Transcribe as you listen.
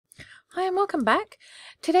Hi and welcome back.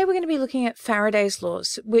 Today we're going to be looking at Faraday's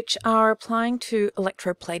laws, which are applying to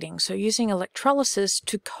electroplating. So using electrolysis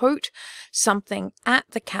to coat something at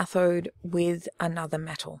the cathode with another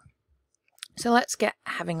metal. So let's get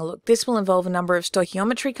having a look. This will involve a number of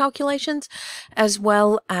stoichiometry calculations as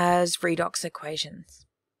well as redox equations.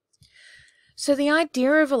 So the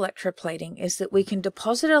idea of electroplating is that we can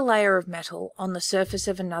deposit a layer of metal on the surface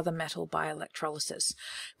of another metal by electrolysis,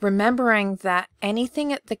 remembering that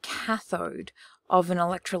anything at the cathode of an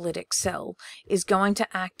electrolytic cell is going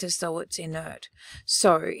to act as though it's inert.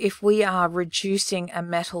 So if we are reducing a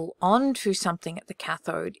metal onto something at the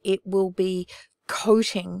cathode, it will be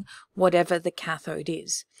coating whatever the cathode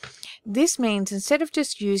is. This means instead of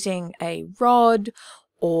just using a rod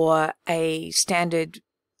or a standard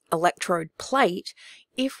electrode plate,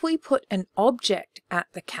 if we put an object at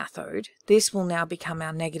the cathode, this will now become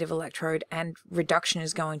our negative electrode and reduction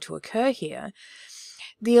is going to occur here.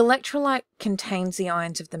 The electrolyte contains the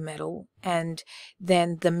ions of the metal and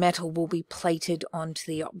then the metal will be plated onto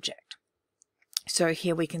the object. So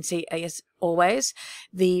here we can see, as always,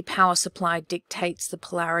 the power supply dictates the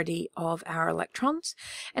polarity of our electrons,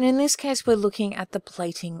 and in this case we're looking at the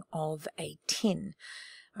plating of a tin.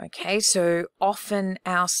 Okay, so often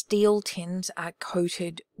our steel tins are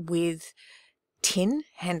coated with tin,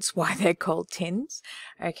 hence why they're called tins.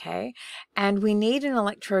 Okay, and we need an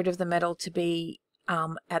electrode of the metal to be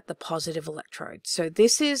at the positive electrode. So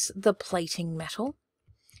this is the plating metal,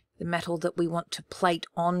 the metal that we want to plate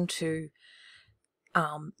onto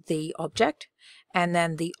the object, and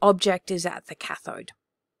then the object is at the cathode.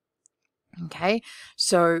 Okay,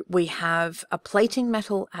 so we have a plating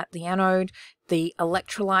metal at the anode. The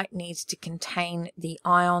electrolyte needs to contain the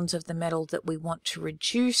ions of the metal that we want to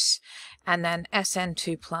reduce, and then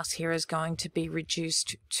SN2 plus here is going to be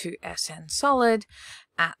reduced to SN solid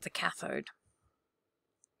at the cathode.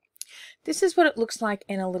 This is what it looks like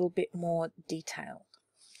in a little bit more detail.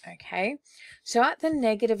 Okay, so at the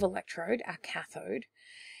negative electrode, our cathode,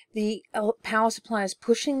 the power supply is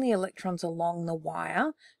pushing the electrons along the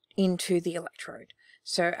wire into the electrode.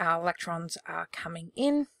 So our electrons are coming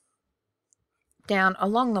in, down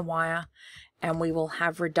along the wire, and we will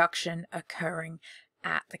have reduction occurring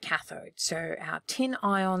at the cathode. So our tin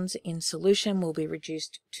ions in solution will be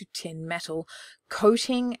reduced to tin metal,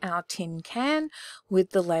 coating our tin can with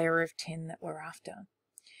the layer of tin that we're after.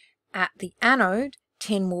 At the anode,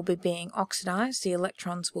 tin will be being oxidized. The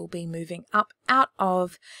electrons will be moving up out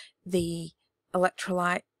of the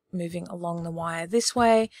electrolyte, moving along the wire this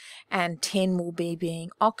way, and tin will be being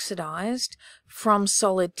oxidized from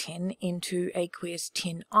solid tin into aqueous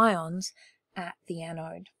tin ions at the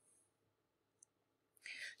anode.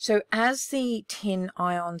 So as the tin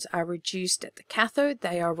ions are reduced at the cathode,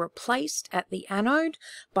 they are replaced at the anode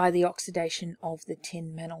by the oxidation of the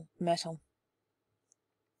tin metal.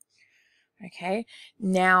 Okay,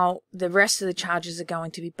 now the rest of the charges are going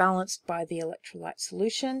to be balanced by the electrolyte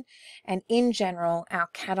solution, and in general our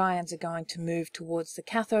cations are going to move towards the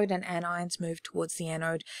cathode and anions move towards the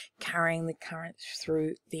anode, carrying the current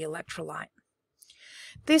through the electrolyte.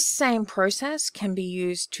 This same process can be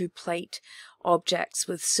used to plate objects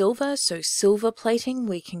with silver. So silver plating,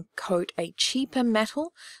 we can coat a cheaper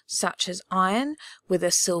metal such as iron with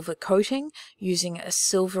a silver coating using a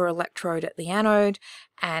silver electrode at the anode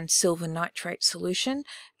and silver nitrate solution,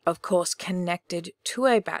 of course connected to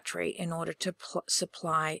a battery in order to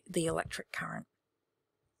supply the electric current.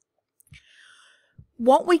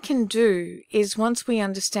 What we can do is, once we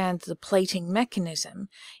understand the plating mechanism,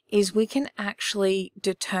 is we can actually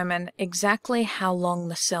determine exactly how long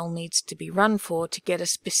the cell needs to be run for to get a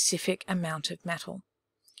specific amount of metal.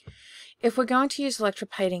 If we're going to use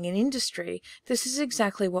electroplating in industry, this is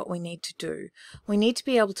exactly what we need to do. We need to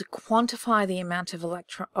be able to quantify the amount of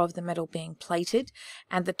the metal being plated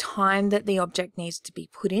and the time that the object needs to be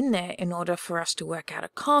put in there in order for us to work out a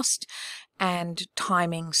cost and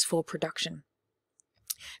timings for production.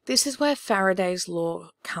 This is where Faraday's law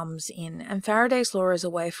comes in, and Faraday's law is a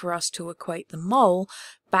way for us to equate the mole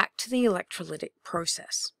back to the electrolytic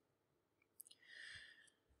process.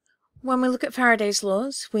 When we look at Faraday's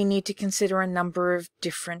laws, we need to consider a number of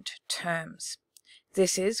different terms.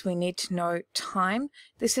 We need to know time.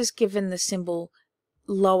 This is given the symbol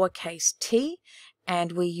lowercase t,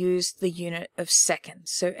 and we use the unit of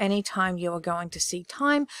seconds. So anytime you are going to see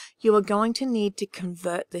time, you are going to need to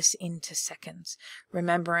convert this into seconds,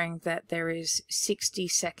 remembering that there is 60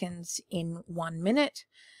 seconds in 1 minute,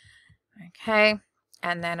 okay,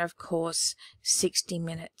 and then of course 60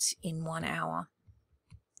 minutes in 1 hour,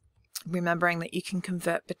 remembering that you can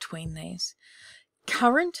convert between these.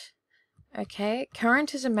 Current Okay,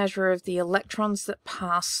 current is a measure of the electrons that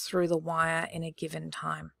pass through the wire in a given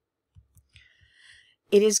time.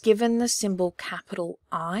 It is given the symbol capital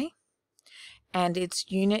I, and its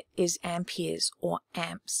unit is amperes or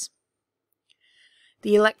amps.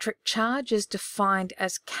 The electric charge is defined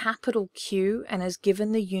as capital Q and is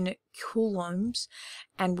given the unit coulombs,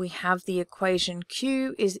 and we have the equation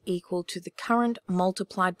Q is equal to the current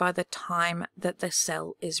multiplied by the time that the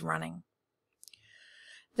cell is running.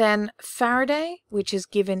 Then Faraday, which is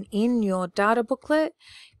given in your data booklet,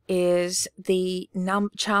 is the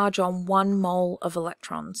charge on 1 mole of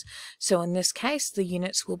electrons. So in this case, the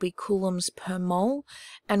units will be coulombs per mole,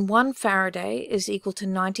 and 1 Faraday is equal to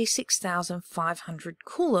 96,500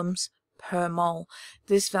 coulombs per mole.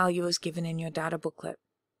 This value is given in your data booklet.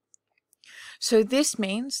 So this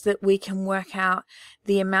means that we can work out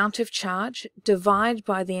the amount of charge divided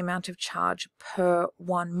by the amount of charge per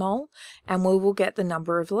 1 mole, and we will get the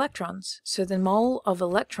number of electrons. So the mole of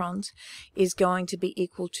electrons is going to be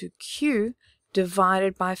equal to Q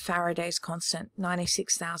divided by Faraday's constant,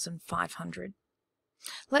 96,500.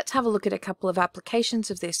 Let's have a look at a couple of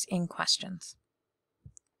applications of this in questions.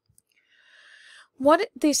 What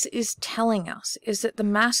this is telling us is that the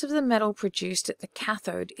mass of the metal produced at the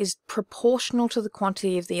cathode is proportional to the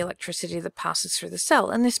quantity of the electricity that passes through the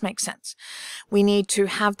cell, and this makes sense. We need to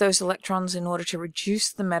have those electrons in order to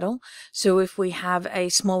reduce the metal, so if we have a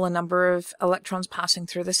smaller number of electrons passing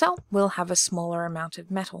through the cell, we'll have a smaller amount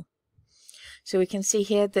of metal. So we can see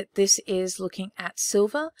here that this is looking at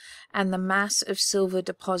silver, and the mass of silver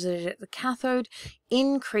deposited at the cathode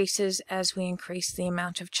increases as we increase the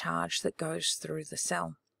amount of charge that goes through the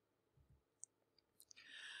cell.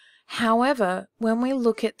 However, when we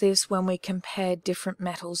look at this, when we compare different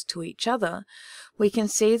metals to each other, we can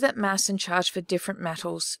see that mass and charge for different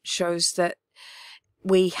metals shows that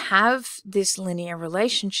we have this linear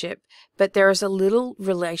relationship, but there is a little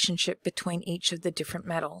relationship between each of the different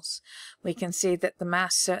metals. We can see that the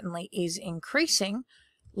mass certainly is increasing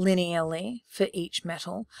linearly for each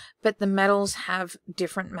metal, but the metals have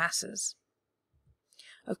different masses.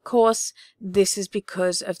 Of course, this is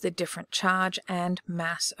because of the different charge and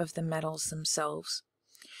mass of the metals themselves.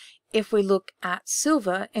 If we look at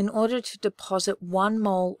silver, in order to deposit 1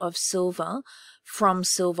 mole of silver from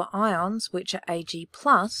silver ions, which are Ag+,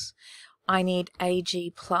 I need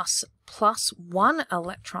Ag++ plus 1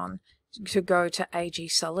 electron to go to Ag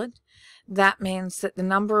solid. That means that the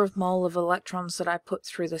number of mole of electrons that I put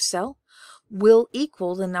through the cell will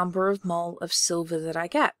equal the number of mole of silver that I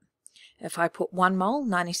get. If I put 1 mole,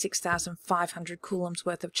 96,500 coulombs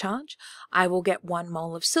worth of charge, I will get 1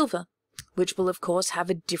 mole of silver, which will of course have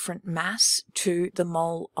a different mass to the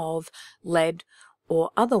mole of lead or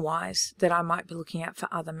otherwise that I might be looking at for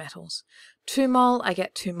other metals. 2 mole, I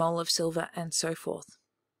get 2 mole of silver, and so forth.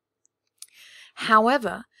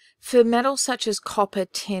 However, for metals such as copper,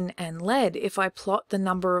 tin, and lead, if I plot the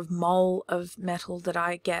number of mole of metal that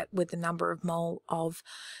I get with the number of mole of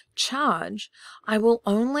charge, I will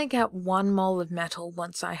only get 1 mole of metal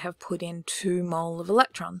once I have put in 2 mole of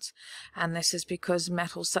electrons. And this is because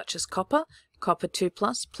metals such as copper, copper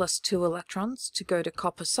 2+ plus 2 electrons to go to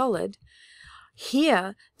copper solid,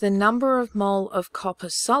 here the number of mole of copper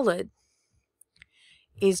solid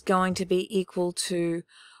is going to be equal to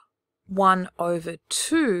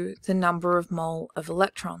 1/2 the number of mole of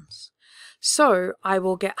electrons. So I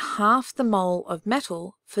will get half the mole of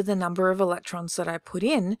metal for the number of electrons that I put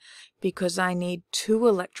in, because I need 2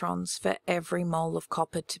 electrons for every mole of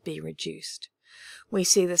copper to be reduced. We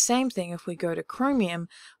see the same thing if we go to chromium,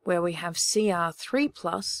 where we have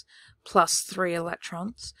Cr3+ plus 3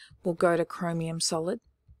 electrons will go to chromium solid,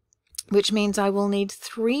 which means I will need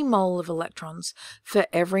 3 mole of electrons for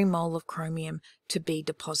every mole of chromium to be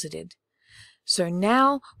deposited. So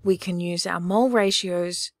now we can use our mole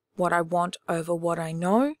ratios, what I want over what I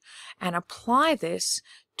know, and apply this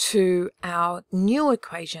to our new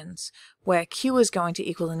equations, where Q is going to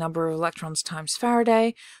equal the number of electrons times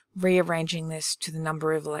Faraday. Rearranging this to the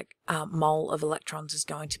number of mole of electrons is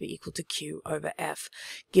going to be equal to Q over F,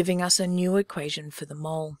 giving us a new equation for the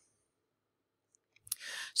mole.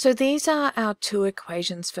 So these are our 2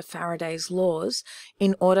 equations for Faraday's laws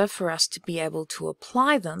in order for us to be able to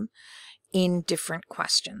apply them in different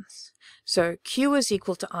questions. So Q is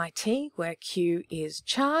equal to IT, where Q is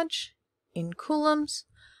charge in coulombs,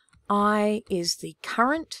 I is the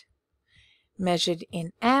current measured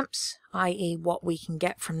in amps, i.e. what we can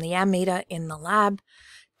get from the ammeter in the lab,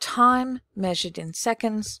 time measured in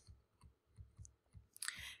seconds,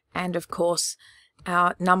 and of course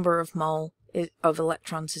our number of mole of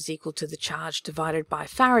electrons is equal to the charge divided by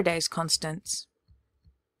Faraday's constants,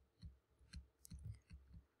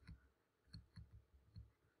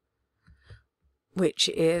 which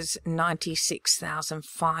is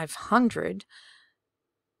 96,500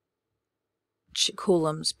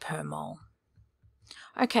 coulombs per mole.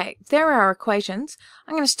 Okay, there are our equations.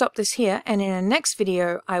 I'm going to stop this here, and in a next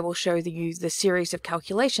video I will show you the series of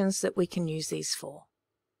calculations that we can use these for.